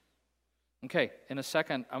Okay, in a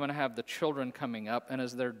second, I'm going to have the children coming up, and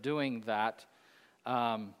as they're doing that,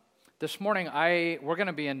 this morning we're going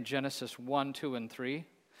to be in Genesis 1, 2, and 3.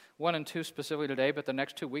 1 and 2 specifically today, but the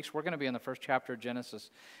next 2 weeks, we're going to be in the first chapter of Genesis.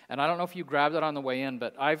 And I don't know if you grabbed it on the way in,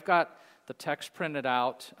 but I've got the text printed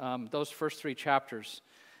out, those first 3 chapters,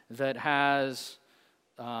 that has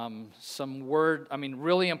some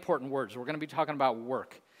really important words. We're going to be talking about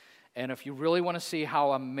work. And if you really want to see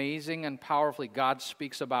how amazing and powerfully God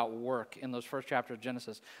speaks about work in those first chapters of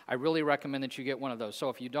Genesis, I really recommend that you get one of those. So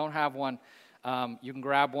if you don't have one, you can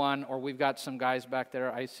grab one, or we've got some guys back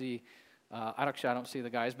there. I see, I don't see the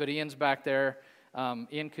guys, but Ian's back there.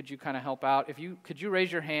 Ian, could you kind of help out? Could you raise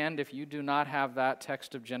your hand if you do not have that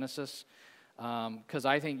text of Genesis? Because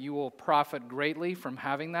I think you will profit greatly from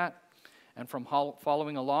having that and from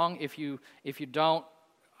following along. If you don't,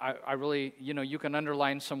 I really, you can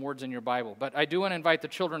underline some words in your Bible. But I do want to invite the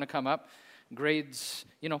children to come up, grades,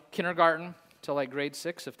 kindergarten to like grade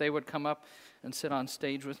 6. If they would come up and sit on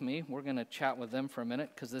stage with me, we're going to chat with them for a minute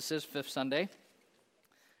because this is Fifth Sunday.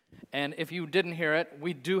 And if you didn't hear it,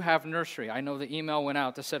 we do have nursery. I know the email went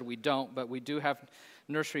out that said we don't, but we do have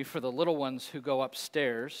nursery for the little ones who go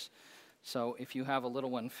upstairs. So if you have a little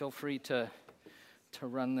one, feel free to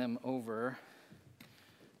run them over.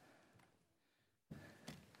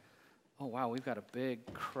 Oh, wow, we've got a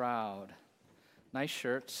big crowd. Nice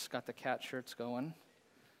shirts. Got the cat shirts going.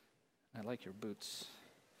 I like your boots.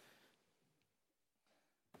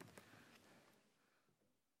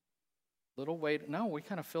 Little wait. No, we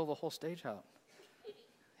kind of fill the whole stage out.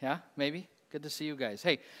 Yeah, maybe? Good to see you guys.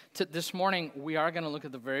 Hey, this morning we are going to look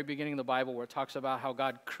at the very beginning of the Bible where it talks about how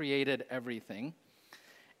God created everything.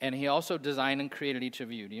 And he also designed and created each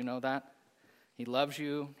of you. Do you know that? He loves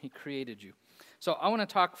you. He created you. So I want to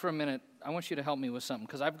talk for a minute. I want you to help me with something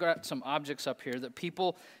because I've got some objects up here that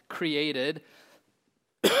people created,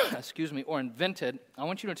 or invented. I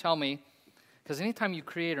want you to tell me, because anytime you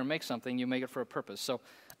create or make something, you make it for a purpose. So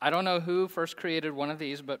I don't know who first created one of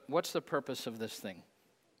these, but what's the purpose of this thing?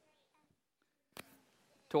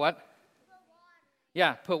 To what?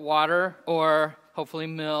 Yeah, put water or hopefully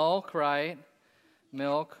milk, right?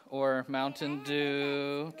 Milk or Mountain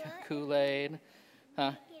Dew, Kool-Aid.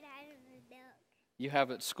 Huh? You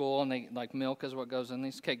have at school, and they like milk is what goes in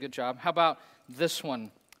these. Okay, good job. How about this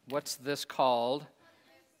one? What's this called?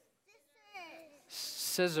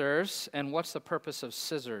 Scissors. And what's the purpose of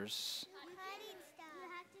scissors?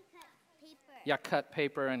 Cutting stuff. You have to cut paper. Yeah, cut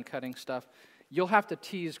paper and cutting stuff. You'll have to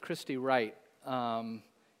tease Christy Wright,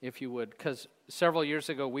 if you would, because several years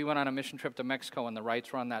ago we went on a mission trip to Mexico, and the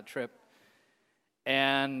Wrights were on that trip.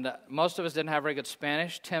 And most of us didn't have very good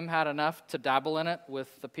Spanish. Tim had enough to dabble in it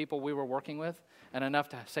with the people we were working with, and enough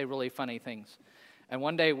to say really funny things. And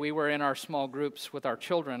one day we were in our small groups with our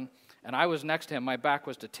children, and I was next to him. My back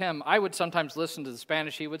was to Tim. I would sometimes listen to the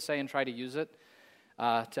Spanish he would say and try to use it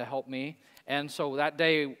to help me. And so that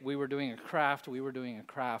day we were doing a craft. We were doing a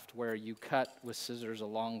craft where you cut with scissors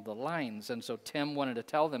along the lines. And so Tim wanted to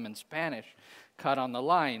tell them in Spanish, cut on the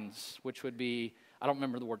lines, which would be, I don't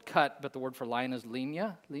remember the word cut, but the word for line is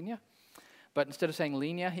línea. But instead of saying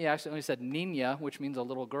línea, he accidentally said niña, which means a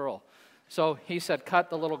little girl. So he said, cut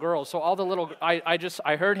the little girls. So all the little,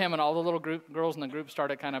 I heard him, and all the little girls in the group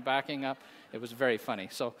started kind of backing up. It was very funny.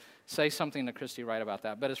 So say something to Christy Wright about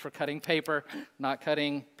that. But it's for cutting paper, not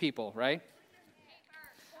cutting people, right?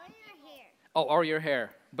 Or your hair. Oh, or your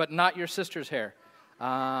hair, but not your sister's hair.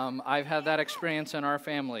 I've had that experience in our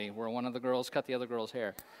family where one of the girls cut the other girl's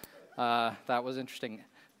hair. That was interesting.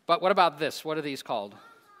 But what about this? What are these called?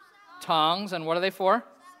 Tongs. And what are they for?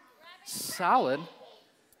 Salad.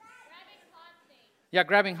 Yeah,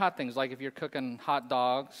 grabbing hot things, like if you're cooking hot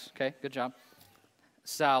dogs. Okay, good job.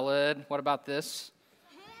 Salad. What about this?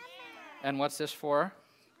 And what's this for?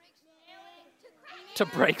 To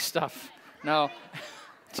break stuff. No.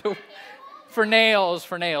 For nails.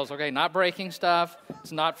 Okay, not breaking stuff.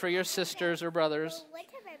 It's not for your sisters or brothers. One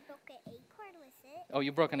time I broke an acorn with it. Oh,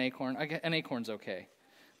 you broke an acorn? An acorn's okay,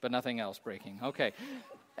 but nothing else breaking. Okay.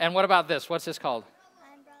 And what about this? What's this called?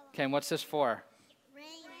 Umbrella. Okay, and what's this for? Rain.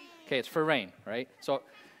 Okay, it's for rain, right? So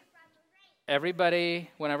everybody,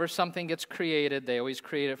 whenever something gets created, they always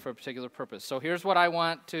create it for a particular purpose. So here's what I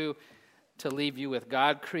want to leave you with.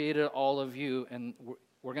 God created all of you, and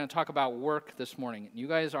we're going to talk about work this morning. You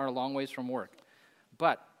guys are a long ways from work.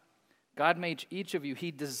 But God made each of you. He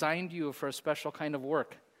designed you for a special kind of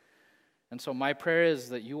work. And so my prayer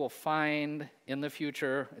is that you will find in the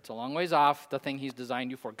future, it's a long ways off, the thing He's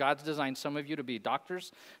designed you for. God's designed some of you to be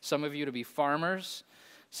doctors, some of you to be farmers,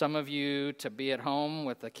 some of you to be at home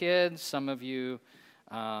with the kids, some of you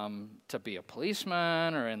to be a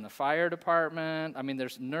policeman or in the fire department. I mean,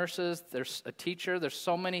 there's nurses, there's a teacher, there's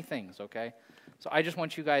so many things, okay? So I just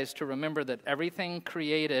want you guys to remember that everything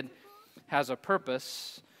created has a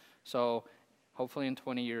purpose. So hopefully in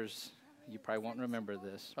 20 years, you probably won't remember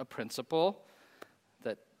this. A principle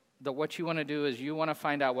that what you want to do is you want to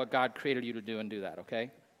find out what God created you to do and do that,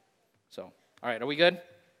 okay? So, all right, are we good?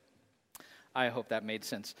 I hope that made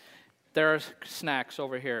sense. There are snacks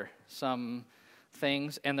over here, some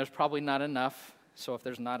things, and there's probably not enough. So if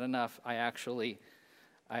there's not enough, I actually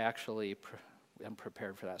am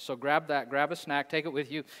prepared for that. So grab a snack, take it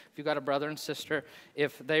with you. If you've got a brother and sister,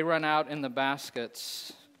 if they run out in the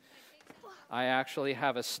baskets, I actually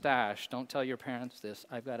have a stash. Don't tell your parents this.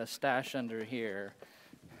 I've got a stash under here,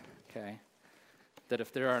 okay, that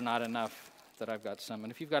if there are not enough, that I've got some.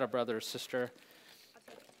 And if you've got a brother or sister,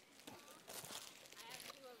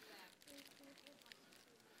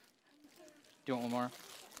 do you want one more?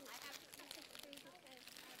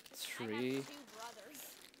 Three.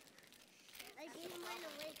 I gave mine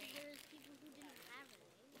away because there was people who didn't have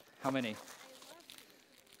any. How many?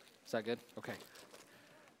 Is that good? Okay.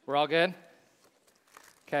 We're all good?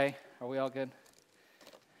 Okay. Are we all good?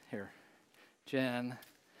 Here. Jen.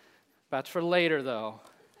 That's for later, though.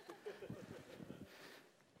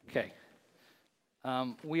 Okay.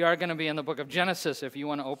 We are going to be in the book of Genesis. If you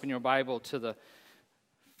want to open your Bible to the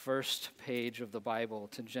first page of the Bible,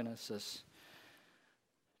 to Genesis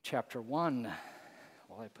chapter 1,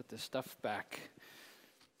 while I put this stuff back.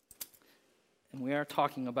 And we are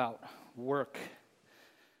talking about work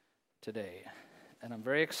today. And I'm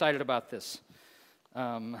very excited about this.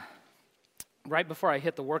 Right before I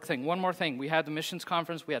hit the work thing, one more thing. We had the missions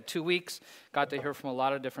conference. We had 2 weeks. Got to hear from a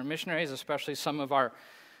lot of different missionaries, especially some of our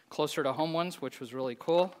closer to home ones, which was really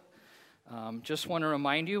cool. Just want to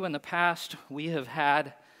remind you, in the past, we have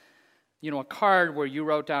had, a card where you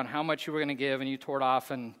wrote down how much you were going to give and you tore it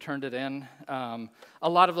off and turned it in. A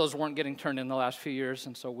lot of those weren't getting turned in the last few years,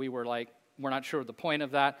 and so we were like, we're not sure the point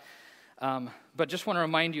of that. But just want to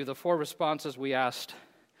remind you, the 4 responses we asked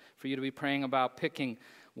for you to be praying about picking.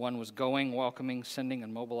 One was going, welcoming, sending,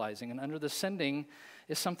 and mobilizing. And under the sending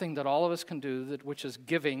is something that all of us can do, which is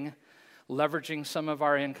giving, leveraging some of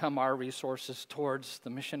our income, our resources towards the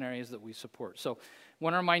missionaries that we support. So I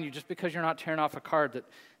want to remind you, just because you're not tearing off a card, that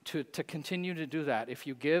to continue to do that. If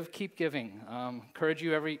you give, keep giving. Encourage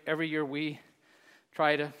you every year we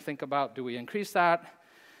try to think about, do we increase that?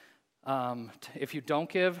 If you don't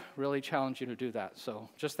give, really challenge you to do that. So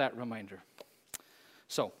just that reminder.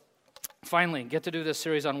 So finally, get to do this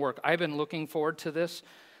series on work. I've been looking forward to this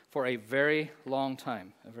for a very long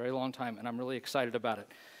time, and I'm really excited about it.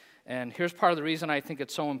 And here's part of the reason I think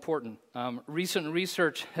it's so important. Recent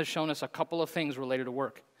research has shown us a couple of things related to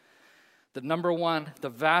work. That number one, the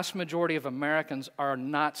vast majority of Americans are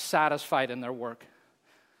not satisfied in their work.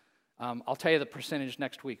 I'll tell you the percentage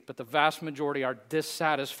next week, but the vast majority are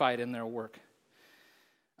dissatisfied in their work.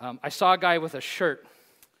 I saw a guy with a shirt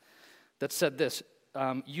that said this,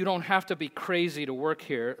 you don't have to be crazy to work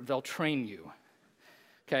here, they'll train you.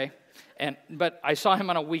 Okay? But I saw him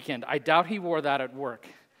on a weekend. I doubt he wore that at work.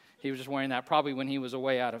 He was just wearing that probably when he was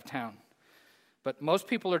away out of town. But most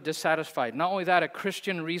people are dissatisfied. Not only that, a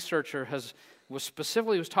Christian researcher was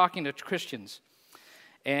talking to Christians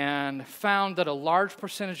and found that a large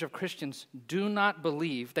percentage of Christians do not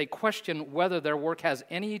believe, they question whether their work has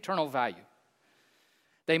any eternal value.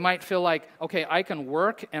 They might feel like, okay, I can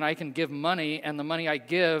work and I can give money, and the money I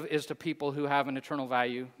give is to people who have an eternal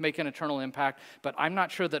value, make an eternal impact, but I'm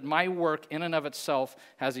not sure that my work in and of itself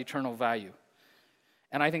has eternal value.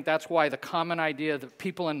 And I think that's why the common idea that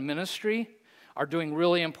people in ministry are doing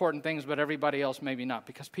really important things, but everybody else maybe not,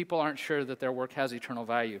 because people aren't sure that their work has eternal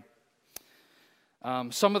value.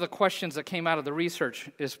 Some of the questions that came out of the research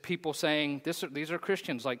is people saying, these are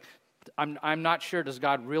Christians, like, I'm not sure, does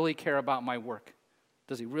God really care about my work?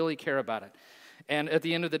 Does he really care about it? And at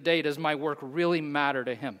the end of the day, does my work really matter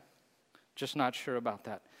to him? Just not sure about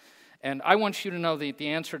that. And I want you to know that the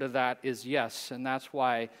answer to that is yes, and that's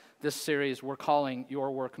why this series we're calling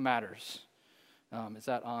Your Work Matters. Is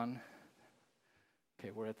that on?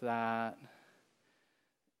 Okay, we're at that.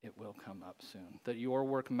 It will come up soon. That your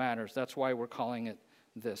work matters. That's why we're calling it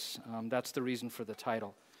this. That's the reason for the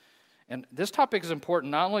title. And this topic is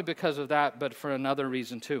important not only because of that, but for another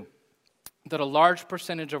reason too. That a large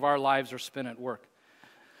percentage of our lives are spent at work.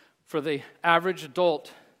 For the average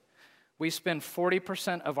adult, we spend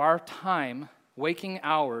 40% of our time, waking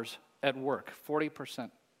hours, at work. 40%.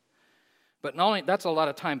 But not only, that's a lot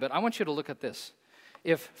of time, but I want you to look at this.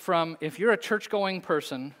 If you're a church-going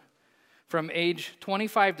person, From age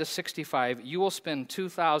 25 to 65, you will spend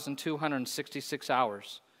 2,266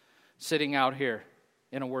 hours sitting out here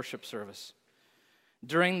in a worship service.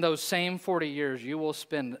 During those same 40 years, you will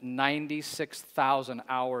spend 96,000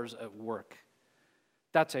 hours at work.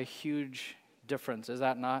 That's a huge difference, is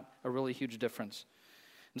that not? A really huge difference.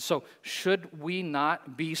 And so, should we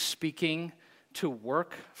not be speaking to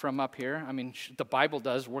work from up here? I mean, the Bible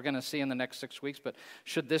does. We're going to see in the next 6 weeks, but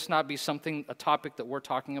should this not be a topic that we're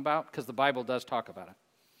talking about? Because the Bible does talk about it.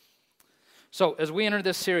 So, as we enter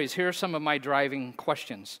this series, here are some of my driving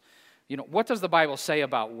questions. What does the Bible say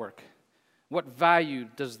about work? What value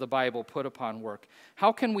does the Bible put upon work?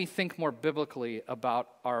 How can we think more biblically about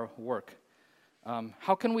our work?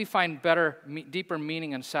 How can we find better, deeper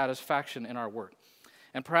meaning and satisfaction in our work?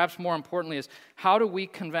 And perhaps more importantly is, how do we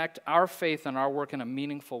connect our faith and our work in a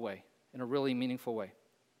meaningful way, in a really meaningful way?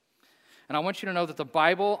 And I want you to know that the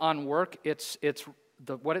Bible on work,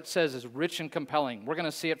 what it says is rich and compelling. We're going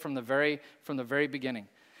to see it from the very beginning.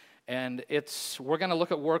 And we're going to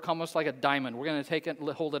look at work almost like a diamond. We're going to take it,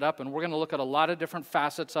 hold it up, and we're going to look at a lot of different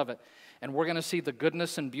facets of it. And we're going to see the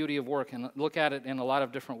goodness and beauty of work and look at it in a lot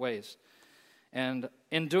of different ways. And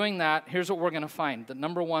in doing that, here's what we're going to find. That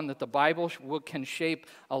number one, that the Bible can shape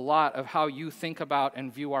a lot of how you think about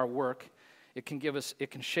and view our work. It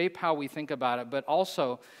can shape how we think about it, but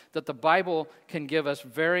also that the Bible can give us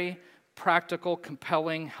very practical,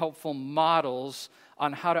 compelling, helpful models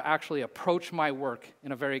on how to actually approach my work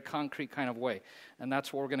in a very concrete kind of way. And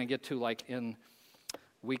that's what we're going to get to like in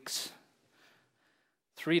weeks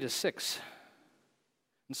 3 to 6.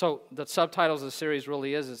 And so the subtitles of the series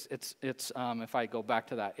really is if I go back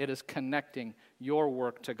to that, it is connecting your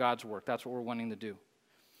work to God's work. That's what we're wanting to do.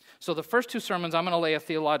 So the first 2 sermons, I'm going to lay a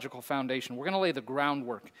theological foundation. We're going to lay the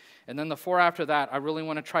groundwork. And then the 4 after that, I really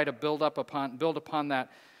want to try to build upon that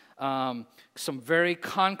some very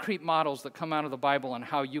concrete models that come out of the Bible on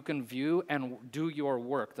how you can view and do your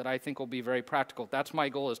work that I think will be very practical. That's my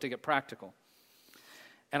goal, is to get practical.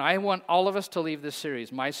 And I want all of us to leave this series,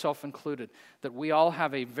 myself included, that we all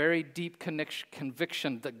have a very deep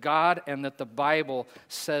conviction that God and that the Bible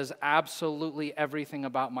says absolutely everything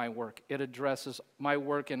about my work. It addresses my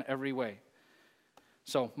work in every way.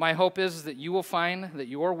 So my hope is that you will find that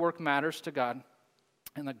your work matters to God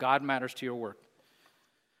and that God matters to your work.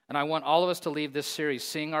 And I want all of us to leave this series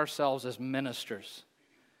seeing ourselves as ministers,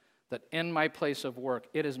 that in my place of work,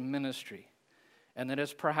 it is ministry, and that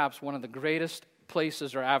it's perhaps one of the greatest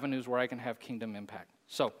places or avenues where I can have kingdom impact.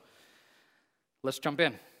 So, let's jump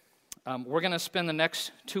in. We're going to spend the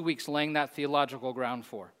next 2 weeks laying that theological ground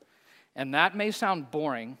for. And that may sound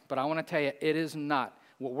boring, but I want to tell you, it is not.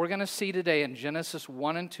 What we're going to see today in Genesis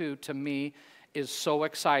 1 and 2, to me, is so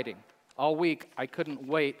exciting. All week, I couldn't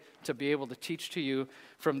wait to be able to teach to you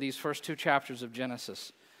from these first 2 chapters of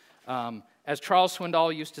Genesis. As Charles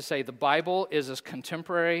Swindoll used to say, the Bible is as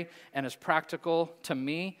contemporary and as practical to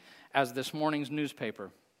me as this morning's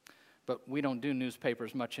newspaper. But we don't do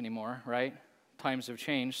newspapers much anymore, right? Times have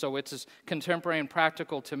changed. So it's as contemporary and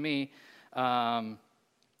practical to me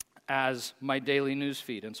as my daily news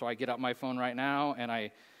feed. And so I get out my phone right now, and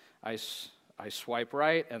I swipe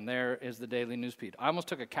right, and there is the daily news feed. I almost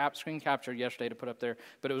took a screen capture yesterday to put up there,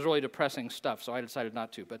 but it was really depressing stuff, so I decided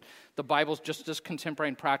not to. But the Bible's just as contemporary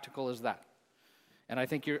and practical as that. And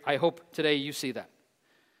I hope today you see that.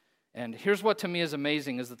 And here's what to me is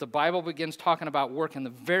amazing, is that the Bible begins talking about work in the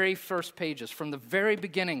very first pages. From the very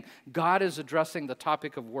beginning, God is addressing the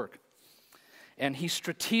topic of work. And he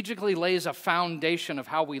strategically lays a foundation of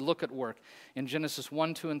how we look at work in Genesis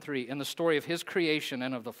 1, 2, and 3, in the story of his creation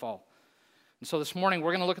and of the fall. And so this morning,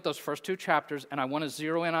 we're going to look at those first 2 chapters, and I want to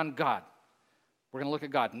zero in on God. We're going to look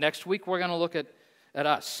at God. Next week, we're going to look at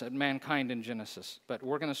us, at mankind in Genesis. But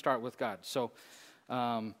we're going to start with God. So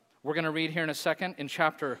we're going to read here in a second in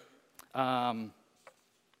chapter... I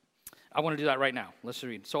want to do that right now. Let's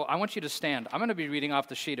read. So I want you to stand. I'm going to be reading off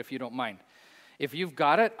the sheet if you don't mind. If you've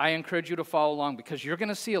got it, I encourage you to follow along because you're going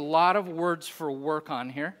to see a lot of words for work on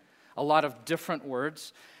here, a lot of different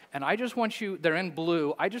words. And I just want you, they're in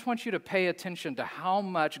blue, I just want you to pay attention to how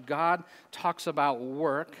much God talks about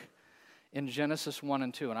work in Genesis 1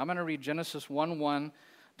 and 2. And I'm going to read Genesis 1:1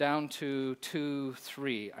 down to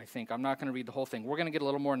 2:3, I think. I'm not going to read the whole thing. We're going to get a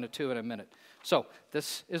little more into 2 in a minute. So,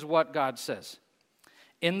 this is what God says.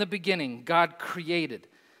 In the beginning, God created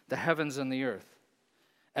the heavens and the earth.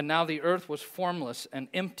 And now the earth was formless and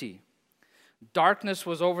empty. Darkness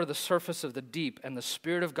was over the surface of the deep, and the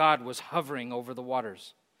Spirit of God was hovering over the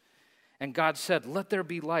waters. And God said, "Let there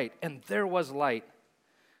be light," and there was light.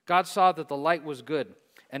 God saw that the light was good,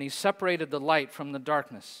 and he separated the light from the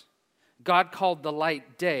darkness. God called the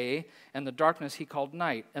light day, and the darkness he called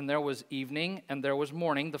night. And there was evening, and there was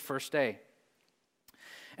morning the first day.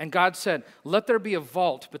 And God said, let there be a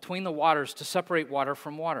vault between the waters to separate water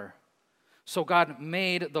from water. So God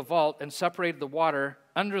made the vault and separated the water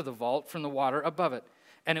under the vault from the water above it.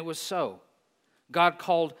 And it was so. God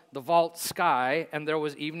called the vault sky, and there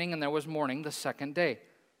was evening and there was morning the second day.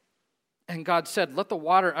 And God said, let the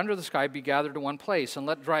water under the sky be gathered to one place, and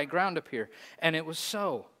let dry ground appear. And it was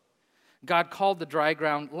so. God called the dry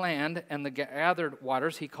ground land, and the gathered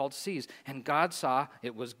waters he called seas. And God saw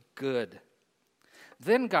it was good.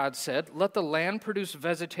 Then God said, let the land produce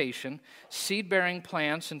vegetation, seed-bearing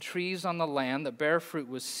plants and trees on the land that bear fruit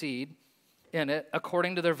with seed in it,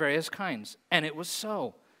 according to their various kinds. And it was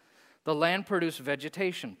so. The land produced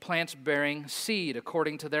vegetation, plants bearing seed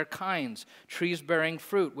according to their kinds, trees bearing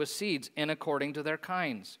fruit with seeds in according to their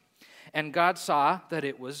kinds. And God saw that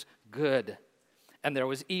it was good. And there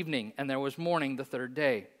was evening, and there was morning the third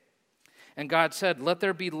day. And God said, let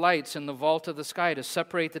there be lights in the vault of the sky to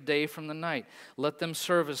separate the day from the night. Let them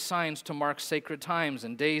serve as signs to mark sacred times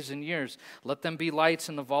and days and years. Let them be lights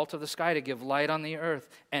in the vault of the sky to give light on the earth.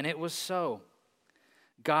 And it was so.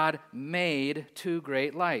 God made two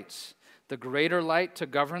great lights, the greater light to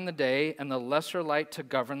govern the day and the lesser light to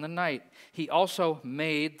govern the night. He also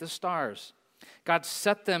made the stars. God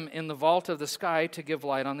set them in the vault of the sky to give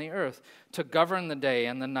light on the earth, to govern the day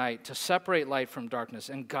and the night, to separate light from darkness.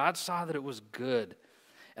 And God saw that it was good.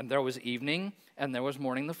 And there was evening, and there was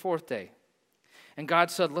morning the fourth day. And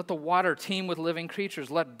God said, let the water teem with living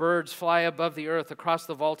creatures. Let birds fly above the earth across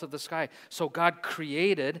the vault of the sky. So God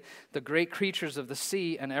created the great creatures of the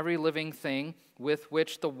sea and every living thing with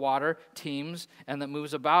which the water teems and that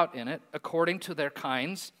moves about in it, according to their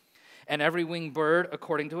kinds, and every winged bird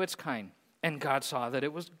according to its kind. And God saw that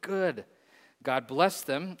it was good. God blessed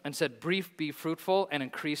them and said, be fruitful and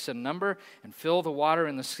increase in number, and fill the water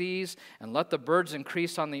in the seas, and let the birds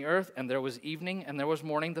increase on the earth. And there was evening, and there was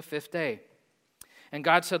morning the fifth day. And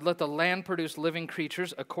God said, let the land produce living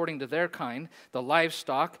creatures according to their kind, the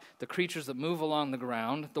livestock, the creatures that move along the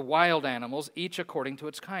ground, the wild animals, each according to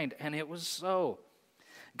its kind. And it was so.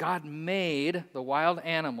 God made the wild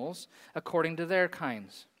animals according to their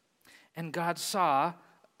kinds. And God saw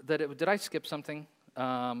that did I skip something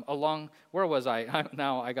where was I?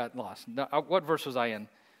 Now I got lost. What verse was I in?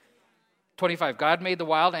 25. God made the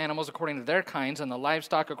wild animals according to their kinds, and the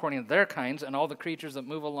livestock according to their kinds, and all the creatures that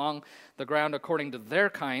move along the ground according to their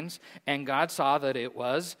kinds. And God saw that it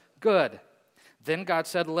was good. Then God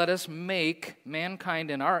said, let us make mankind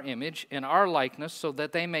in our image, in our likeness, so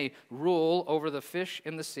that they may rule over the fish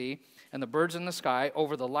in the sea, and the birds in the sky,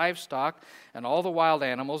 over the livestock and all the wild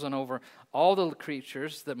animals, and over all the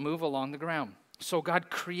creatures that move along the ground. So God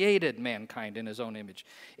created mankind in his own image.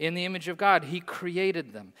 In the image of God, he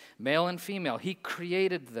created them. Male and female, he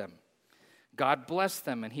created them. God blessed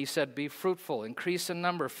them, and he said, be fruitful, increase in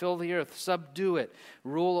number, fill the earth, subdue it,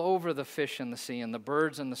 rule over the fish in the sea and the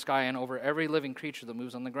birds in the sky, and over every living creature that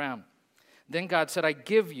moves on the ground. Then God said, I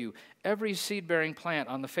give you every seed-bearing plant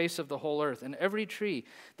on the face of the whole earth, and every tree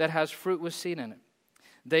that has fruit with seed in it.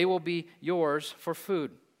 They will be yours for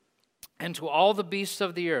food. And to all the beasts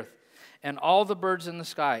of the earth, and all the birds in the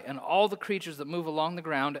sky, and all the creatures that move along the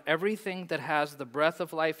ground, everything that has the breath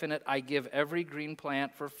of life in it, I give every green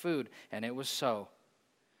plant for food. And it was so.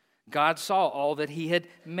 God saw all that he had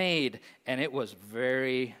made, and it was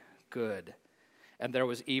very good. And there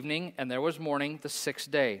was evening, and there was morning, the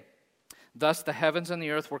sixth day. Thus the heavens and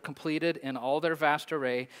the earth were completed in all their vast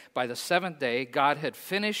array. By the seventh day, God had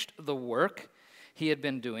finished the work he had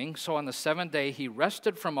been doing. So on the seventh day, he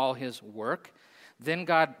rested from all his work. Then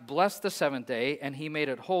God blessed the seventh day, and he made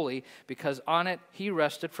it holy, because on it he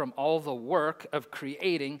rested from all the work of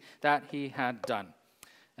creating that he had done.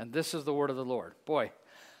 And this is the word of the Lord. Boy,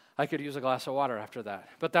 I could use a glass of water after that.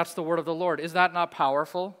 But that's the word of the Lord. Is that not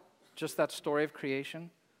powerful? Just that story of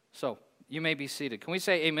creation? So, you may be seated. Can we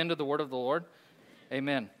say amen to the word of the Lord?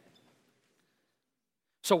 Amen.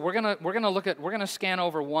 So we're gonna scan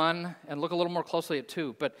over 1 and look a little more closely at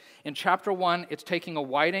 2. But in chapter 1, it's taking a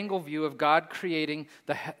wide-angle view of God creating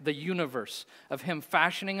the universe, of him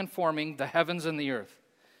fashioning and forming the heavens and the earth.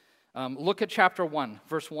 Look at chapter 1,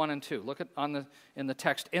 verse 1 and 2. Look at in the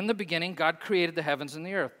text. In the beginning, God created the heavens and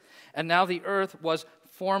the earth. And now the earth was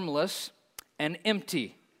formless and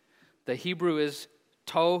empty. The Hebrew is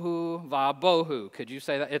tohu va bohu. Could you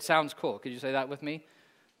say that? It sounds cool. Could you say that with me?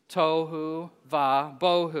 Tohu va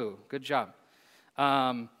bohu. Good job.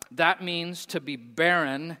 That means to be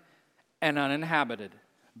barren and uninhabited.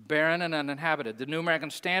 Barren and uninhabited. The New American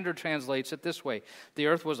Standard translates it this way. The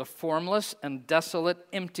earth was a formless and desolate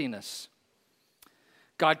emptiness.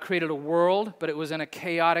 God created a world, but it was in a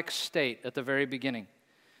chaotic state at the very beginning.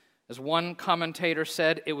 As one commentator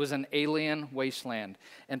said, it was an alien wasteland.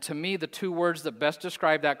 And to me, the two words that best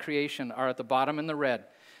describe that creation are at the bottom in the red.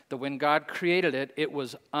 That when God created it, it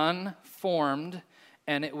was unformed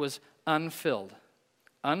and it was unfilled.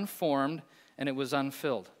 Unformed and it was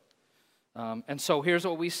unfilled. And so here's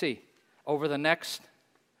what we see. Over the next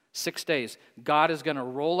 6 days, God is going to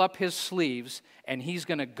roll up his sleeves and he's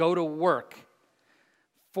going to go to work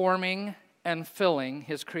forming and filling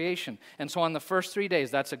his creation. And so on the first 3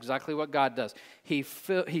 days, that's exactly what God does. He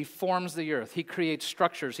forms the earth. He creates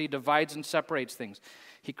structures. He divides and separates things.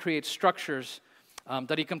 He creates structures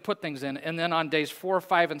that he can put things in. And then on days 4,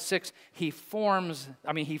 5, and 6, he fills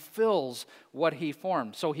what he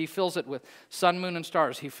formed. So he fills it with sun, moon, and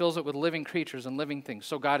stars. He fills it with living creatures and living things.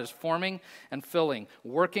 So God is forming and filling,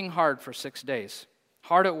 working hard for 6 days.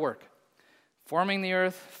 Hard at work. Forming the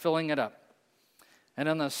earth, filling it up. And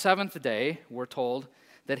on the seventh day, we're told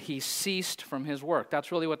that he ceased from his work. That's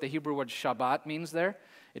really what the Hebrew word Shabbat means there.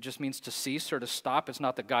 It just means to cease or to stop. It's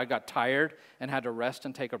not that God got tired and had to rest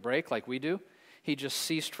and take a break like we do. He just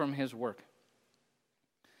ceased from his work.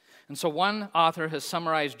 And so one author has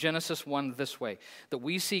summarized Genesis 1 this way, that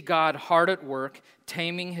we see God hard at work,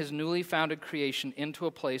 taming his newly founded creation into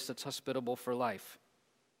a place that's hospitable for life.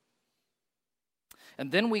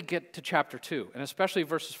 And then we get to chapter 2, and especially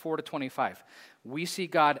verses 4 to 25. We see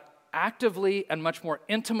God actively and much more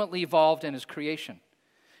intimately involved in his creation.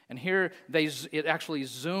 And here it actually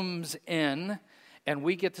zooms in, and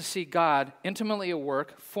we get to see God intimately at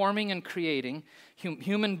work, forming and creating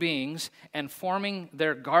human beings and forming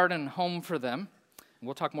their garden home for them. And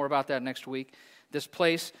we'll talk more about that next week. This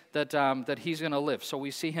place that he's going to live. So we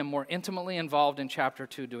see him more intimately involved in chapter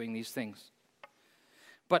 2 doing these things.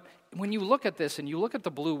 But when you look at this and you look at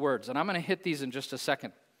the blue words, and I'm going to hit these in just a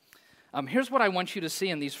second, here's what I want you to see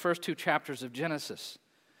in these first 2 chapters of Genesis.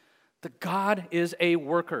 That God is a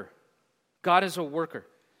worker. God is a worker.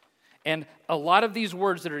 And a lot of these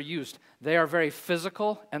words that are used, they are very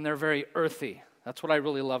physical and they're very earthy. That's what I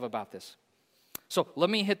really love about this. So let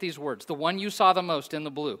me hit these words. The one you saw the most in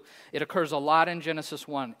the blue, it occurs a lot in Genesis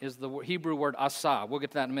 1, is the Hebrew word asa. We'll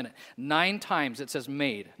get to that in a minute. 9 times it says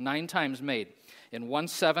made. 9 times made. In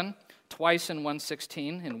 1:7, twice in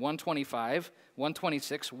 1:16, in 1:25,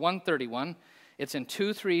 1:26, 1:31. It's in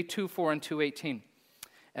 2:3, 2:4, and 2:18.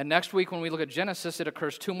 And next week when we look at Genesis, it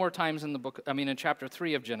occurs 2 more times in chapter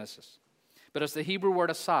 3 of Genesis. But it's the Hebrew word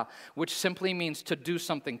asa, which simply means to do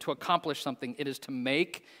something, to accomplish something. It is to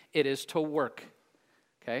make, it is to work.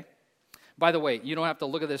 Okay? By the way, you don't have to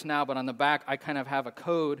look at this now, but on the back, I kind of have a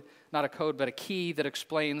code, not a code, but a key that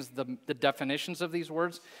explains the definitions of these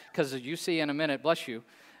words. Because as you see in a minute, bless you,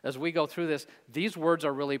 as we go through this, these words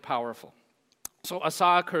are really powerful. So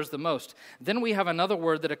asa occurs the most. Then we have another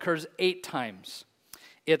word that occurs 8 times.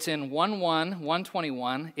 It's in 1:1,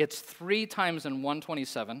 1:21. It's 3 times in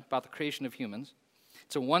 1:27, about the creation of humans.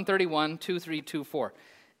 It's in 1:31, 2:3, 2:4.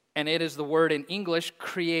 And it is the word in English,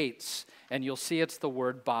 creates. And you'll see it's the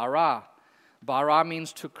word bara. Bara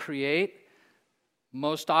means to create.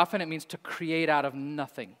 Most often it means to create out of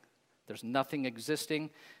nothing. There's nothing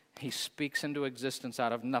existing. He speaks into existence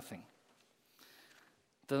out of nothing.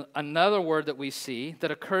 Another word that we see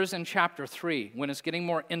that occurs in chapter 3 when it's getting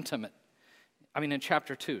more intimate. In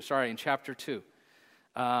chapter 2,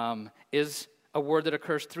 is a word that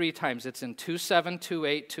occurs 3 times. It's in 2:7,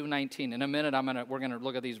 2:8, 2:19. In a minute, we're going to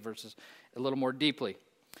look at these verses a little more deeply.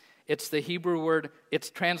 It's the Hebrew word, it's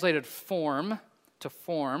translated form, to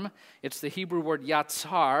form. It's the Hebrew word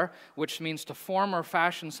yatzar, which means to form or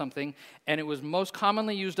fashion something, and it was most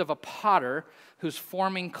commonly used of a potter who's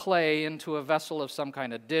forming clay into a vessel of some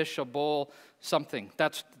kind, a dish, a bowl, something.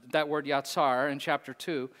 That's that word yatzar in chapter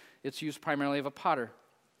 2. It's used primarily of a potter.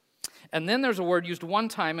 And then there's a word used 1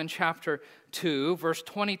 time in chapter 2, verse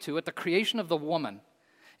 22, at the creation of the woman.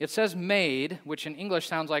 It says maid, which in English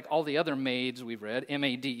sounds like all the other maids we've read,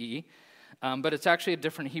 M-A-D-E, but it's actually a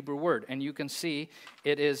different Hebrew word. And you can see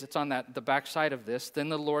it's on the back side of this. Then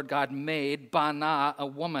the Lord God made bana, a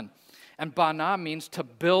woman. And bana means to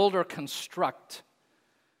build or construct.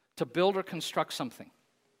 To build or construct something.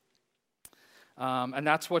 And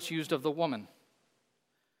that's what's used of the woman.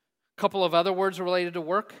 A couple of other words related to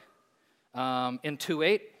work. In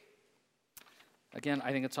 2:8, again,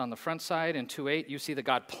 I think it's on the front side. In 2:8, you see that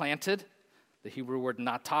God planted, the Hebrew word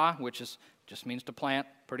natah, which just means to plant,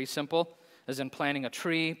 pretty simple, as in planting a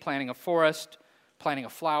tree, planting a forest, planting a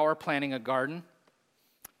flower, planting a garden,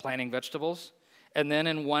 planting vegetables. And then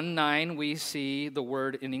in 1:9, we see the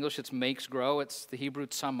word, in English it's makes grow. It's the Hebrew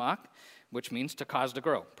tzamak, which means to cause to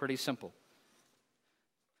grow. Pretty simple.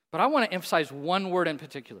 But I want to emphasize one word in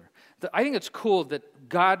particular. I think it's cool that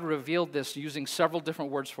God revealed this using several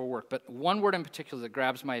different words for work, but one word in particular that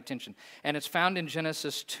grabs my attention, and it's found in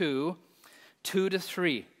Genesis 2,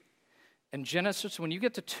 2-3. In Genesis, when you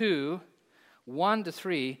get to 2,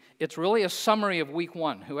 1-3, it's really a summary of week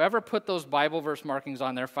 1. Whoever put those Bible verse markings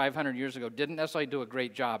on there 500 years ago didn't necessarily do a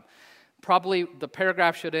great job. Probably the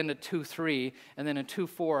paragraph should end at 2:3, and then in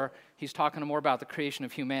 2:4, he's talking more about the creation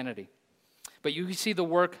of humanity. But you see the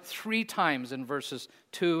work 3 times in verses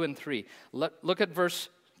 2 and 3. Look at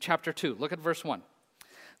chapter 2. Look at verse 1.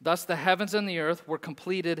 Thus the heavens and the earth were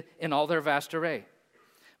completed in all their vast array.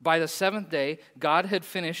 By the 7th day, God had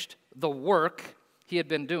finished the work he had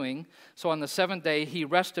been doing. So on the 7th day, he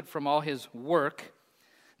rested from all his work.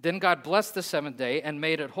 Then God blessed the 7th day and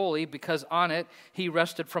made it holy, because on it he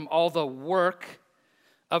rested from all the work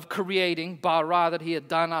of creating, bara, that he had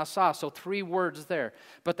done, asa. So 3 words there.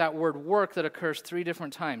 But that word work that occurs 3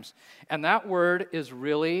 different times. And that word is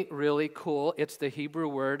really, really cool. It's the Hebrew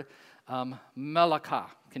word melakah.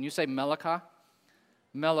 Can you say melakah?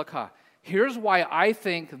 Melakah. Here's why I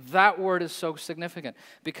think that word is so significant.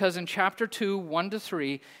 Because in chapter 2,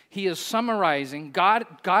 1-3, he is summarizing, God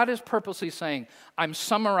is purposely saying, I'm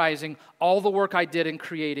summarizing all the work I did in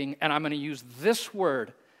creating, and I'm going to use this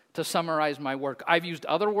word to summarize my work. I've used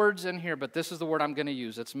other words in here, but this is the word I'm going to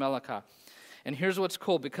use. It's melakah. And here's what's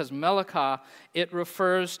cool, because melakah, it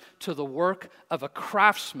refers to the work of a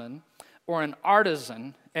craftsman or an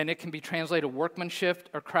artisan, and it can be translated workmanship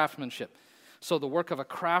or craftsmanship. So the work of a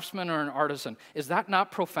craftsman or an artisan. Is that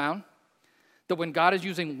not profound? That when God is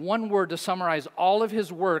using one word to summarize all of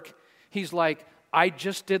his work, he's like, I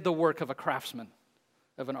just did the work of a craftsman,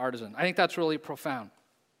 of an artisan. I think that's really profound.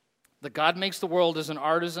 That God makes the world as an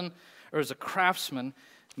artisan or as a craftsman,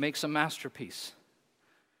 makes a masterpiece.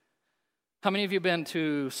 How many of you have been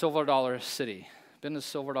to Silver Dollar City? Been to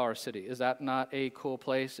Silver Dollar City? Is that not a cool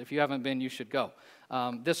place? If you haven't been, you should go.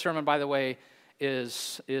 This sermon, by the way,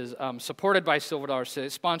 is supported by Silver Dollar City,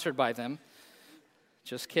 sponsored by them.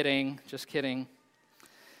 Just kidding.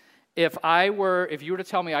 If you were to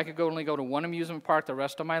tell me I could only go to one amusement park the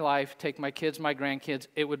rest of my life, take my kids, my grandkids,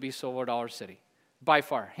 it would be Silver Dollar City. By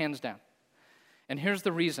far, hands down. And here's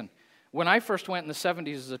the reason. When I first went in the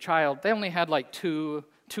 70s as a child, they only had like two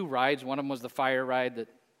rides. One of them was the fire ride that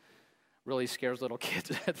really scares little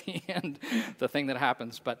kids at the end, the thing that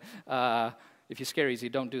happens. But if you scare easy,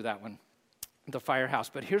 don't do that one. The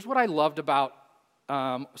firehouse. But here's what I loved about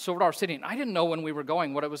Silver Dollar City. And I didn't know when we were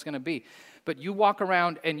going what it was going to be. But you walk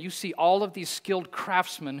around and you see all of these skilled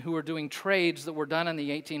craftsmen who are doing trades that were done in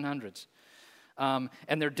the 1800s.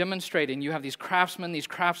 And they're demonstrating. You have these craftsmen, these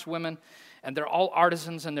craftswomen, and they're all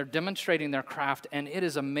artisans, and they're demonstrating their craft, and it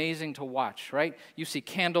is amazing to watch, right? You see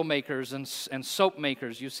candle makers and soap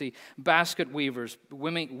makers. You see basket weavers,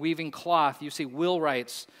 women weaving cloth. You see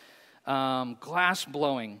wheelwrights, glass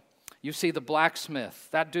blowing. You see the blacksmith.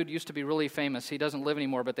 That dude used to be really famous. He doesn't live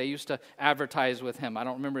anymore, but they used to advertise with him. I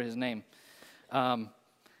don't remember his name.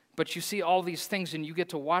 But you see all these things, and you get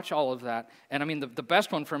to watch all of that. And I mean, the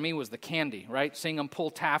best one for me was the candy, right? Seeing them pull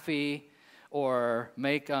taffy or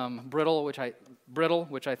make brittle, which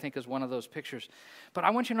I think is one of those pictures. But I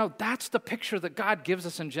want you to know that's the picture that God gives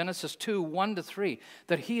us in Genesis 2, 1-3,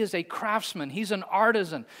 that he is a craftsman. He's an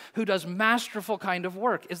artisan who does masterful kind of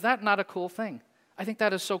work. Is that not a cool thing? I think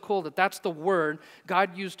that is so cool that that's the word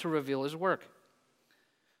God used to reveal his work.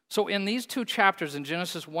 So in these 2 chapters, in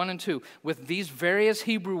Genesis 1 and 2, with these various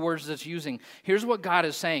Hebrew words that's using, here's what God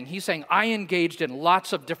is saying. He's saying, I engaged in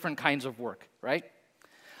lots of different kinds of work, right?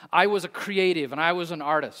 I was a creative and I was an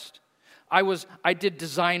artist. I did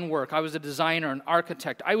design work. I was a designer, an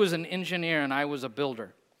architect. I was an engineer and I was a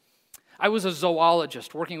builder. I was a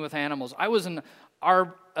zoologist working with animals. I was an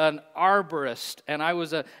arborist, and I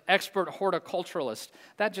was an expert horticulturalist.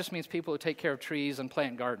 That just means people who take care of trees and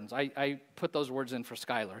plant gardens. I put those words in for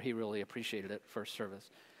Skylar. He really appreciated it first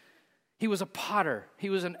service. He was a potter.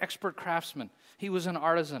 He was an expert craftsman. He was an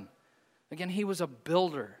artisan. Again, he was a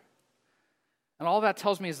builder. And all that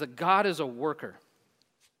tells me is that God is a worker.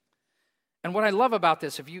 And what I love about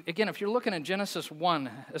this, if you're looking at Genesis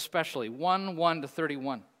 1 especially,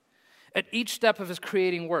 1:1-31, at each step of his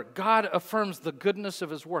creating work, God affirms the goodness of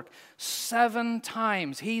his work. 7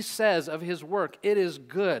 times he says of his work, it is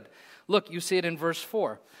good. Look, you see it in verse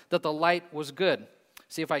 4, that the light was good.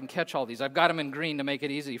 See if I can catch all these. I've got them in green to make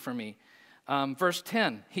it easy for me. Verse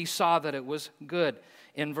 10, he saw that it was good.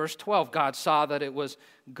 In verse 12, God saw that it was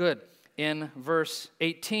good. In verse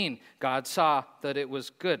 18, God saw that it was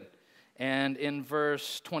good. And in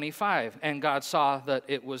verse 25, and God saw that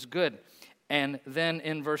it was good. And then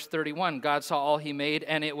in verse 31, God saw all he made,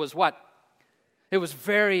 and it was what? It was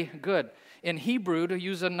very good. In Hebrew, to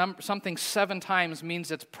use something 7 times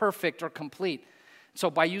means it's perfect or complete. So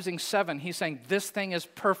by using 7, he's saying, this thing is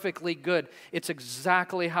perfectly good. It's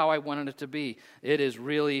exactly how I wanted it to be. It is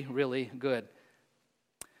really, really good.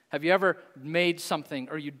 Have you ever made something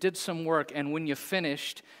or you did some work, and when you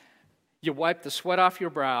finished, you wipe the sweat off your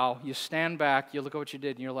brow, you stand back, you look at what you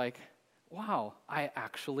did, and you're like, wow, I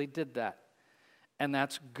actually did that. And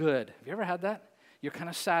that's good. Have you ever had that? You're kind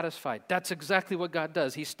of satisfied. That's exactly what God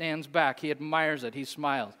does. He stands back. He admires it. He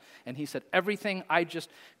smiles. And he said, everything I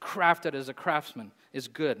just crafted as a craftsman is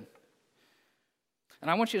good.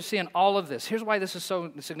 And I want you to see in all of this, here's why this is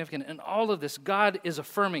so significant. In all of this, God is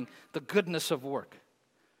affirming the goodness of work.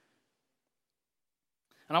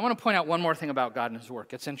 And I want to point out one more thing about God and his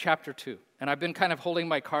work. It's in chapter 2. And I've been kind of holding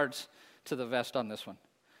my cards to the vest on this one.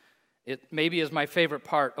 It maybe is my favorite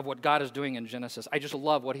part of what God is doing in Genesis. I just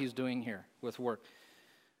love what he's doing here with work.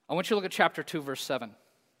 I want you to look at chapter 2, verse 7.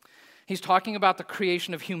 He's talking about the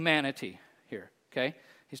creation of humanity here, okay?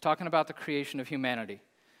 He's talking about the creation of humanity.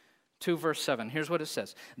 2, verse 7. Here's what it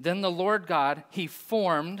says. Then the Lord God, he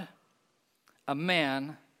formed a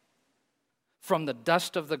man from the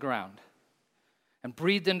dust of the ground and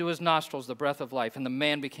breathed into his nostrils the breath of life, and the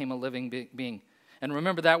man became a living being. And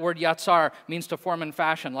remember, that word yatsar means to form and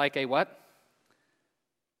fashion, like a what?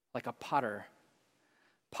 Like a potter.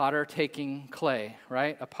 Potter taking clay,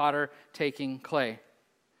 right? A potter taking clay.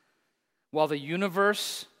 While the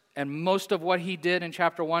universe and most of what he did in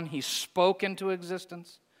chapter 1, he spoke into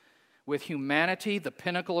existence. With humanity, the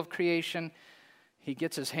pinnacle of creation, he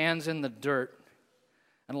gets his hands in the dirt,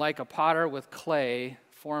 and like a potter with clay,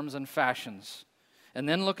 forms and fashions. And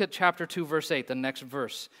then look at chapter 2, verse 8, the next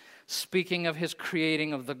verse. Speaking of his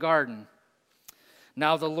creating of the garden.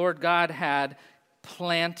 Now the Lord God had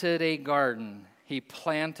planted a garden. He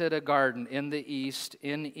planted a garden in the east,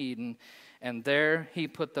 in Eden, and there he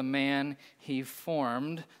put the man he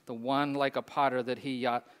formed, the one like a potter that he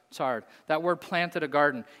yatsared. That word planted a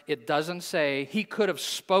garden, it doesn't say, he could have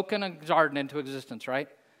spoken a garden into existence, right?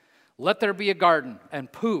 Let there be a garden, and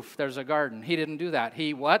poof, there's a garden. He didn't do that.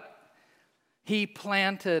 He what? He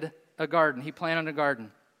planted a garden. He planted a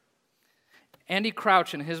garden. Andy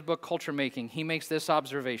Crouch, in his book, Culture Making, he makes this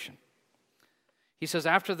observation. He says,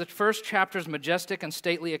 after the first chapter's majestic and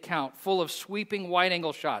stately account, full of sweeping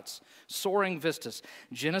wide-angle shots, soaring vistas,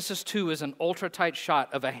 Genesis 2 is an ultra-tight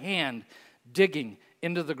shot of a hand digging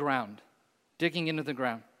into the ground. Digging into the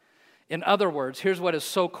ground. In other words, here's what is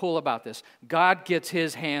so cool about this. God gets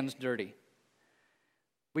his hands dirty.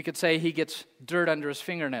 We could say he gets dirt under his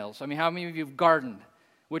fingernails. I mean, how many of you have gardened?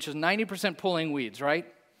 Which is 90% pulling weeds, right?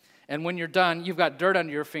 And when you're done, you've got dirt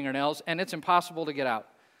under your fingernails, and it's impossible to get out.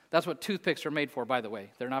 That's what toothpicks are made for, by the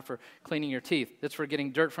way. They're not for cleaning your teeth. It's for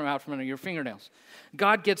getting dirt out from under your fingernails.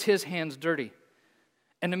 God gets his hands dirty.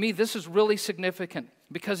 And to me, this is really significant,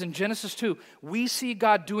 because in Genesis 2, we see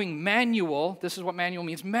God doing manual, this is what manual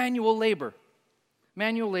means, manual labor.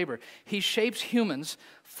 Manual labor. He shapes humans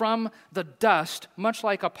from the dust, much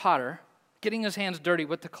like a potter, getting his hands dirty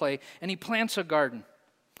with the clay, and he plants a garden.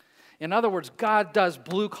 In other words, God does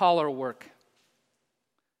blue-collar work.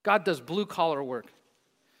 God does blue-collar work.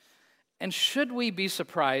 And should we be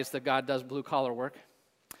surprised that God does blue-collar work?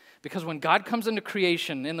 Because when God comes into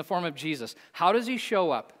creation in the form of Jesus, how does he show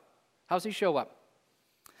up? How does he show up?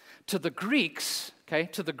 To the Greeks,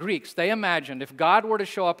 they imagined if God were to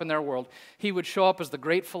show up in their world, he would show up as the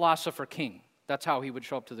great philosopher king. That's how he would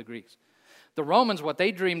show up to the Greeks. The Romans, what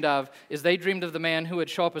they dreamed of is they dreamed of the man who would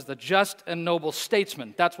show up as the just and noble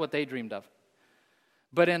statesman. That's what they dreamed of.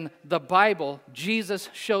 But in the Bible, Jesus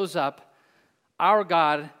shows up, our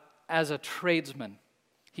God, as a tradesman.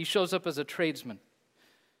 He shows up as a tradesman.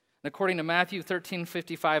 And according to Matthew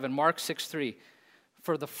 13:55 and Mark 6:3,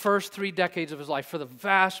 for the first 3 decades of his life, for the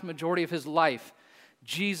vast majority of his life,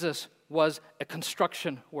 Jesus was a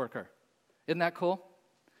construction worker. Isn't that cool?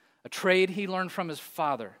 A trade he learned from his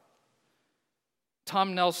father.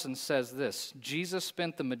 Tom Nelson says this: Jesus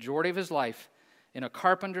spent the majority of his life in a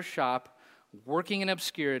carpenter shop, working in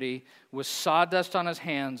obscurity, with sawdust on his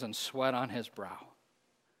hands and sweat on his brow.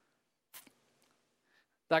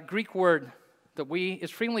 That Greek word that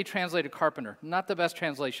is frequently translated carpenter, not the best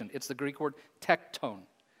translation. It's the Greek word tekton.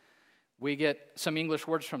 We get some English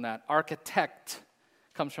words from that. Architect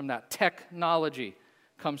comes from that. Technology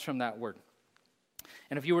comes from that word.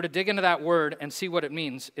 And if you were to dig into that word and see what it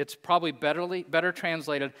means, it's probably better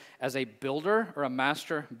translated as a builder or a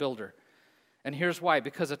master builder. And here's why.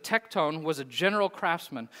 Because a tekton was a general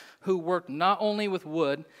craftsman who worked not only with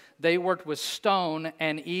wood, they worked with stone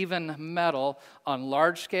and even metal on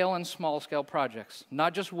large-scale and small-scale projects.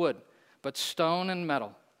 Not just wood, but stone and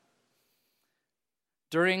metal.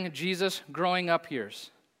 During Jesus' growing up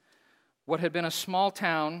years, what had been a small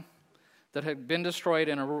town that had been destroyed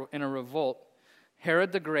in a revolt,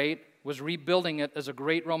 Herod the Great was rebuilding it as a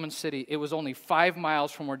great Roman city. It was only 5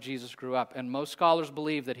 miles from where Jesus grew up, and most scholars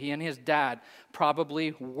believe that he and his dad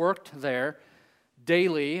probably worked there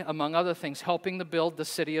daily, among other things, helping to build the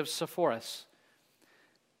city of Sepphoris.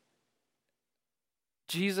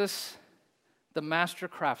 Jesus, the master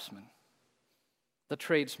craftsman, the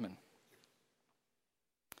tradesman.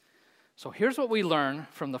 So here's what we learn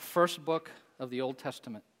from the first book of the Old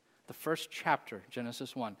Testament, the first chapter,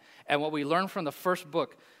 Genesis 1, and what we learn from the first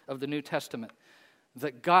book of the New Testament,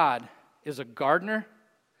 that God is a gardener,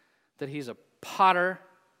 that he's a potter,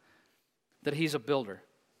 that he's a builder.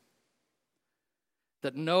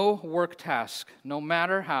 That no work task, no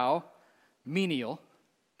matter how menial,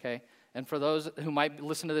 okay, and for those who might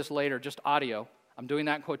listen to this later, just audio, I'm doing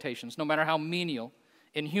that in quotations, no matter how menial,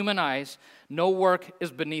 in human eyes, no work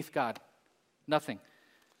is beneath God. Nothing.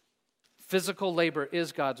 Physical labor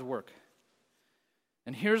is God's work.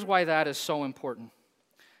 And here's why that is so important.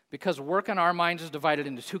 Because work in our minds is divided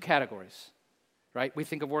into 2 categories, right? We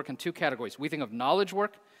think of work in 2 categories. We think of knowledge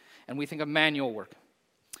work, and we think of manual work.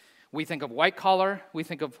 We think of white collar, we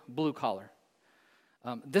think of blue collar.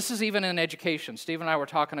 This is even in education. Steve and I were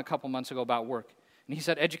talking a couple months ago about work. And he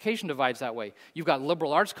said education divides that way. You've got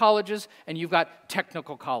liberal arts colleges and you've got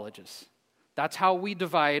technical colleges. That's how we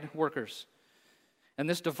divide workers. And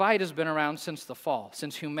this divide has been around since the fall,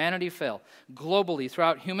 since humanity fell. Globally,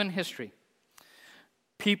 throughout human history,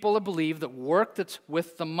 people believe that work that's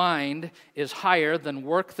with the mind is higher than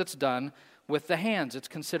work that's done with the hands. It's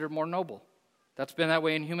considered more noble. That's been that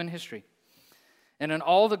way in human history. And in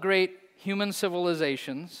all the great human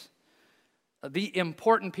civilizations, the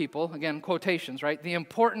important people, again, quotations, right? The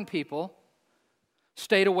important people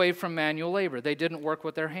stayed away from manual labor. They didn't work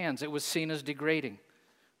with their hands. It was seen as degrading.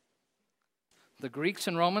 The Greeks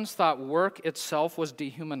and Romans thought work itself was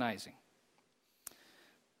dehumanizing.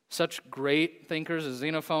 Such great thinkers as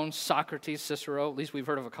Xenophon, Socrates, Cicero, at least we've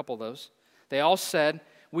heard of a couple of those, they all said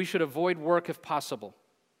we should avoid work if possible.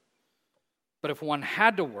 But if one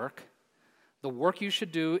had to work, the work you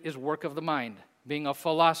should do is work of the mind. Being a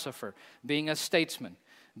philosopher, being a statesman,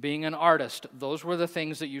 being an artist, those were the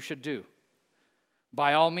things that you should do.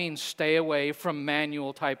 By all means, stay away from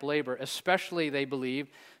manual type labor, especially, they believe,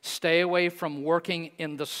 stay away from working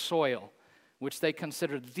in the soil, which they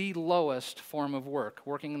considered the lowest form of work,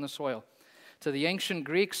 working in the soil. To the ancient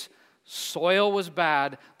Greeks, soil was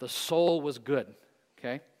bad, the soul was good,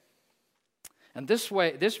 okay? And this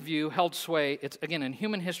view held sway, it's again in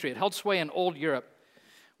human history, it held sway in old Europe,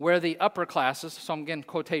 where the upper classes, so I'm getting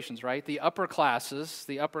quotations, right? The upper classes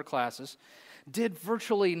did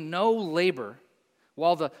virtually no labor,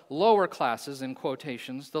 while the lower classes, in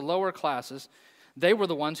quotations, the lower classes, they were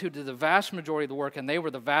the ones who did the vast majority of the work, and they were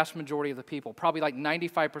the vast majority of the people, probably like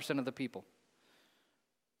 95% of the people.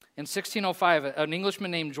 In 1605, an Englishman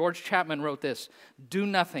named George Chapman wrote this: "Do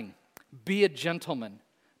nothing, be a gentleman,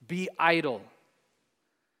 be idle."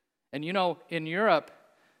 And you know, in Europe,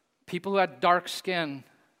 people who had dark skin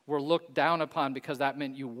were looked down upon because that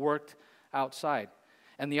meant you worked outside.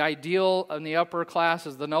 And the ideal in the upper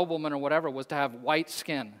classes, the nobleman or whatever, was to have white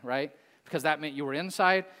skin, right? Because that meant you were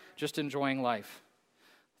inside just enjoying life.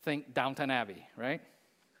 Think Downton Abbey, right?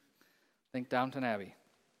 Think Downton Abbey.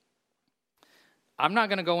 I'm not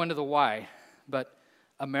going to go into the why, but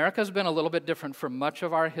America's been a little bit different for much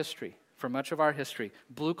of our history.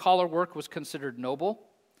 Blue-collar work was considered noble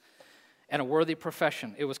and a worthy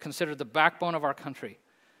profession. It was considered the backbone of our country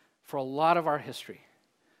for a lot of our history.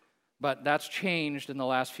 But that's changed in the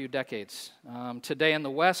last few decades. Today in the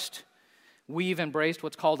West, we've embraced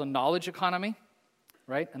what's called a knowledge economy,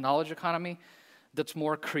 right? A knowledge economy that's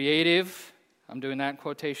more creative. I'm doing that in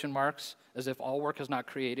quotation marks, as if all work is not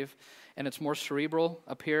creative. And it's more cerebral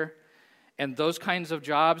up here. And those kinds of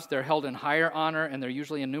jobs, they're held in higher honor, and they're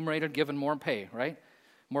usually enumerated, given more pay, right?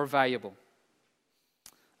 More valuable.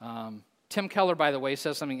 Tim Keller, by the way,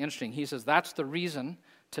 says something interesting. He says that's the reason,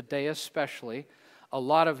 today especially, a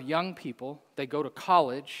lot of young people, they go to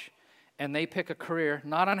college and they pick a career,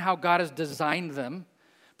 not on how God has designed them,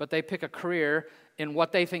 but they pick a career in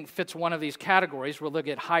what they think fits one of these categories where they'll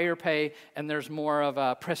get higher pay and there's more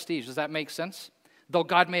of prestige. Does that make sense? Though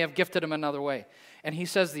God may have gifted them another way. And he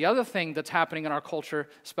says the other thing that's happening in our culture,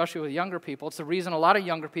 especially with younger people, it's the reason a lot of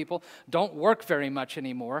younger people don't work very much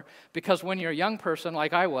anymore, because when you're a young person,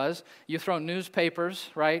 like I was, you throw newspapers,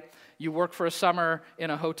 right? You work for a summer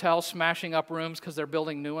in a hotel smashing up rooms because they're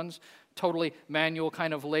building new ones, totally manual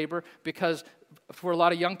kind of labor, because for a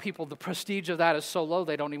lot of young people, the prestige of that is so low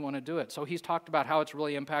they don't even want to do it. So he's talked about how it's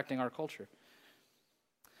really impacting our culture.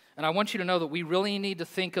 And I want you to know that we really need to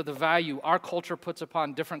think of the value our culture puts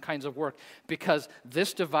upon different kinds of work, because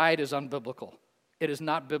this divide is unbiblical. It is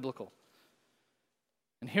not biblical.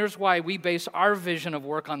 And here's why we base our vision of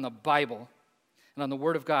work on the Bible and on the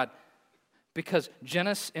Word of God. Because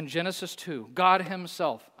in Genesis 2, God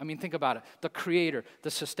himself, think about it, the creator,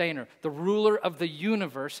 the sustainer, the ruler of the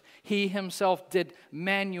universe, he himself did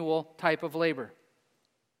manual type of labor.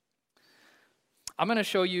 I'm going to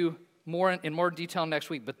show you in more detail next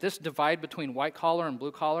week, but this divide between white collar and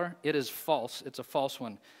blue collar, it is false. It's a false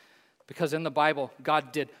one. Because in the Bible,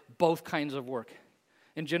 God did both kinds of work.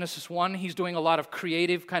 In Genesis 1, he's doing a lot of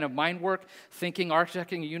creative kind of mind work, thinking,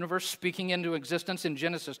 architecting a universe, speaking into existence. In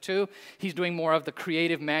Genesis 2, he's doing more of the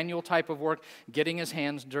creative manual type of work, getting his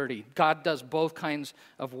hands dirty. God does both kinds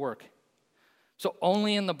of work. So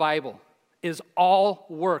only in the Bible is all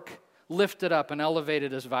work lifted up and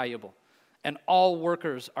elevated as valuable. And all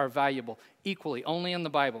workers are valuable equally, only in the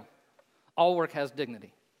Bible. All work has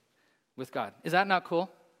dignity with God. Is that not cool?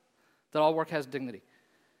 That all work has dignity.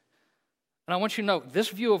 And I want you to know, this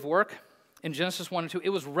view of work in Genesis 1 and 2, it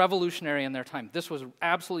was revolutionary in their time. This was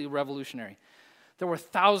absolutely revolutionary. There were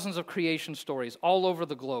thousands of creation stories all over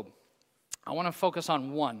the globe. I want to focus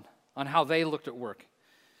on one, on how they looked at work.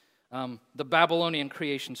 The Babylonian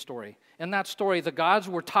creation story. In that story, the gods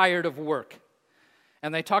were tired of work.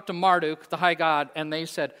 And they talked to Marduk, the high god, and they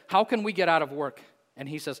said, how can we get out of work? And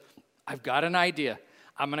he says, I've got an idea.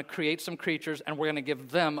 I'm going to create some creatures, and we're going to give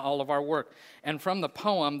them all of our work. And from the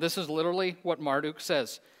poem, this is literally what Marduk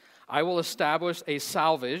says. I will establish a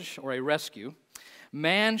salvage, or a rescue.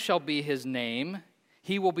 Man shall be his name.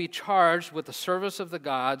 He will be charged with the service of the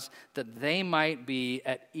gods, that they might be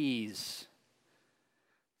at ease.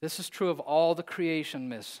 This is true of all the creation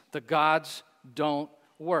myths. The gods don't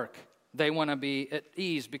work. They want to be at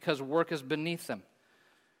ease because work is beneath them.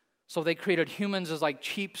 So they created humans as like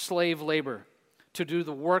cheap slave labor to do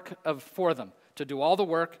the work for them, to do all the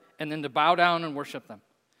work and then to bow down and worship them.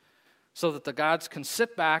 So that the gods can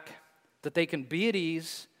sit back, that they can be at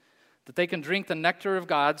ease, that they can drink the nectar of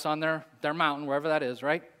gods on their mountain, wherever that is,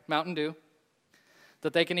 right? Mountain Dew.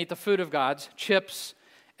 That they can eat the food of gods, chips,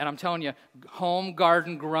 and I'm telling you, home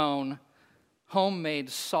garden grown, homemade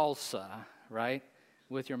salsa, right?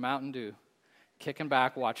 With your Mountain Dew, kicking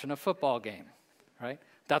back, watching a football game, right?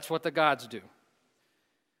 That's what the gods do,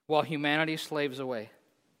 while humanity slaves away.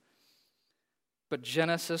 But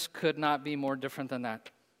Genesis could not be more different than that.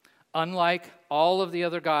 Unlike all of the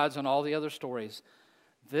other gods and all the other stories,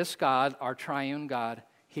 this God, our triune God,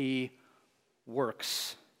 he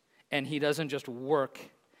works. And he doesn't just work,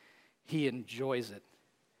 he enjoys it.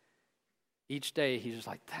 Each day, he's just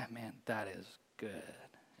like, that is good.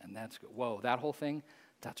 And that's good. Whoa, that whole thing,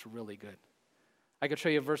 that's really good. I could show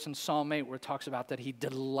you a verse in Psalm 8 where it talks about that he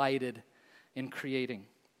delighted in creating.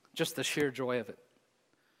 Just the sheer joy of it.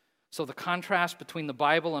 So the contrast between the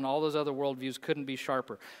Bible and all those other worldviews couldn't be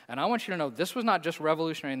sharper. And I want you to know, this was not just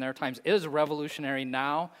revolutionary in their times. It is revolutionary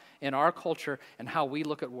now in our culture and how we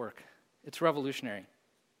look at work. It's revolutionary.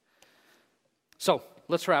 So,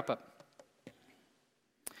 let's wrap up.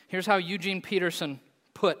 Here's how Eugene Peterson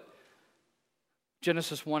put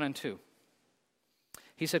Genesis 1 and 2.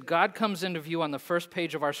 He said, God comes into view on the first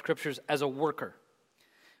page of our scriptures as a worker.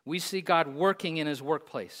 We see God working in his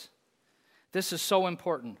workplace. This is so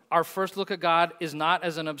important. Our first look at God is not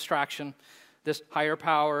as an abstraction, this higher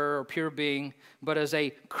power or pure being, but as a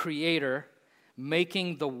creator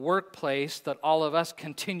making the workplace that all of us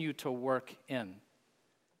continue to work in.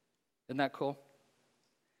 Isn't that cool?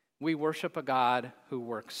 We worship a God who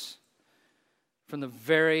works. From the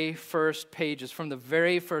very first pages, from the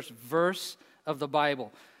very first verse of the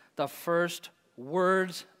Bible, the first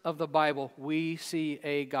words of the Bible, we see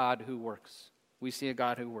a God who works. We see a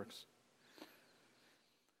God who works.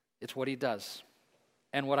 It's what he does.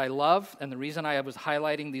 And what I love, and the reason I was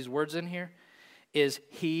highlighting these words in here, is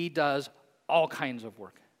he does all kinds of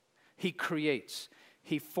work. He creates,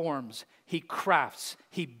 he forms, he crafts,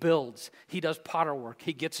 he builds, he does potter work,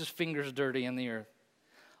 he gets his fingers dirty in the earth.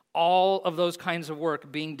 All of those kinds of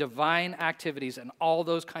work being divine activities, and all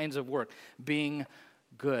those kinds of work being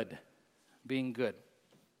good. Being good.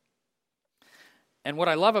 And what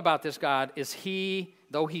I love about this God is he,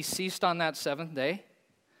 though he ceased on that seventh day,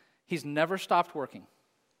 he's never stopped working.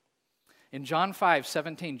 In John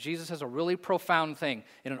 5:17, Jesus has a really profound thing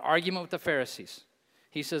in an argument with the Pharisees.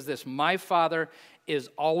 He says this, my Father is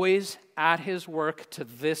always at his work to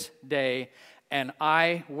this day, and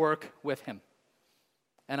I work with him.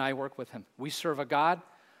 And I work with him. We serve a God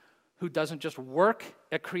who doesn't just work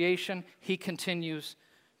at creation, he continues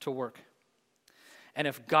to work. And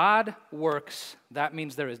if God works, that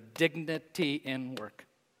means there is dignity in work.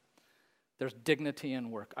 There's dignity in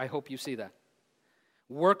work. I hope you see that.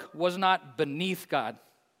 Work was not beneath God,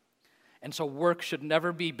 and so work should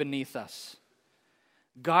never be beneath us.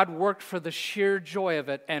 God worked for the sheer joy of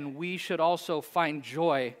it, and we should also find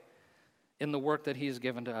joy in the work that He's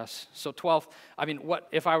given to us. So 12th, what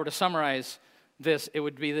if I were to summarize this, it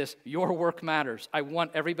would be this: your work matters. I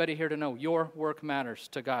want everybody here to know your work matters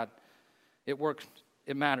to God. It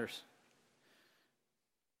matters.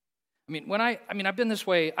 I've been this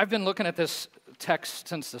way. I've been looking at this text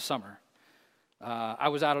since the summer. I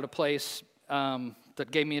was out at a place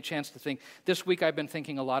that gave me a chance to think. This week I've been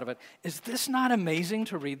thinking a lot of it. Is this not amazing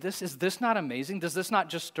to read this? Is this not amazing? Does this not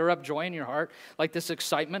just stir up joy in your heart? Like this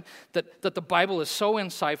excitement that the Bible is so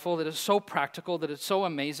insightful, that it's so practical, that it's so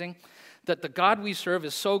amazing, that the God we serve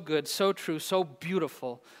is so good, so true, so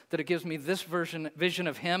beautiful, that it gives me this vision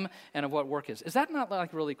of Him and of what work is. Is that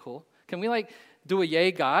not really cool? Can we do a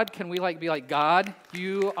yay God? Can we be like, God,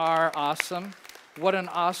 you are awesome. What an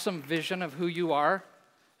awesome vision of who you are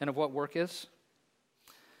and of what work is.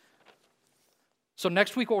 So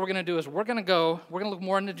next week what we're going to do is we're going to look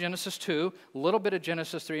more into Genesis 2, a little bit of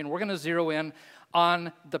Genesis 3, and we're going to zero in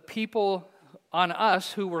on the people, on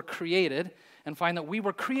us who were created, and find that we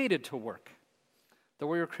were created to work. That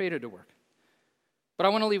we were created to work. But I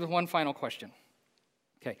want to leave with one final question.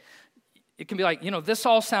 Okay. It can be this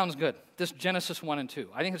all sounds good. This Genesis 1 and 2.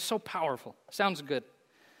 I think it's so powerful. Sounds good.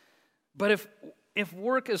 But if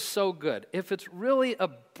work is so good, if it's really a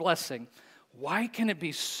blessing, why can it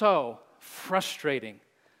be so frustrating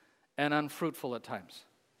and unfruitful at times?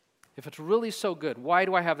 If it's really so good, why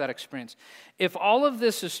do I have that experience? If all of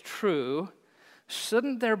this is true,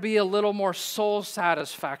 shouldn't there be a little more soul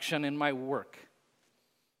satisfaction in my work?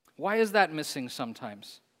 Why is that missing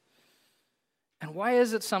sometimes? And why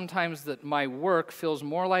is it sometimes that my work feels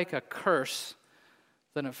more like a curse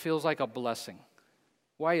than it feels like a blessing?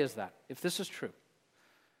 Why is that, if this is true?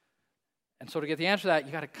 And so to get the answer to that,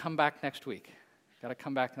 you got to come back next week.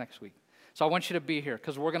 So I want you to be here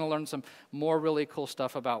because we're going to learn some more really cool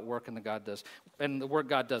stuff about work and the work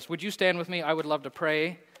God does. Would you stand with me? I would love to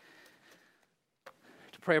pray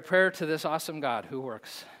a prayer to this awesome God who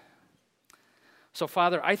works. So,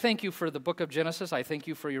 Father, I thank you for the book of Genesis. I thank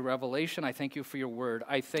you for your revelation. I thank you for your word.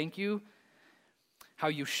 I thank you how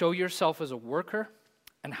you show yourself as a worker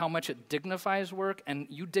and how much it dignifies work, and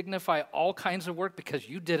you dignify all kinds of work because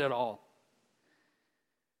you did it all.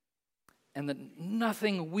 And that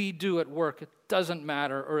nothing we do at work doesn't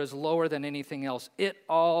matter or is lower than anything else. It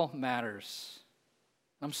all matters.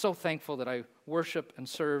 I'm so thankful that I worship and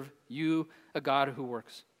serve you, a God who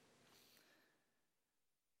works.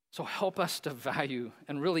 So help us to value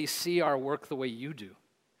and really see our work the way you do.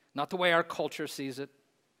 Not the way our culture sees it,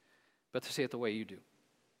 but to see it the way you do.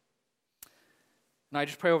 And I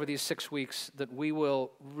just pray over these 6 weeks that we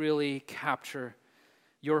will really capture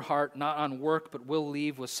your heart, not on work, but we'll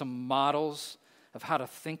leave with some models of how to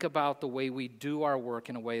think about the way we do our work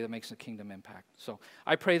in a way that makes a kingdom impact. So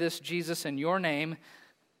I pray this, Jesus, in your name,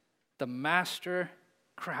 the master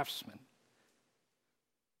craftsman,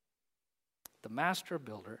 the master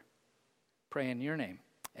builder, pray in your name.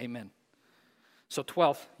 Amen. So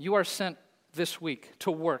 12th, you are sent this week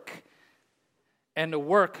to work. And to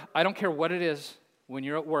work, I don't care what it is, when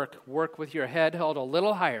you're at work with your head held a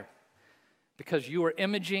little higher because you are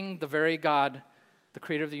imaging the very God, the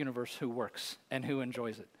creator of the universe, who works and who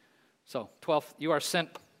enjoys it. So 12th, you are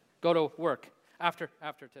sent, go to work after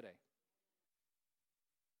today.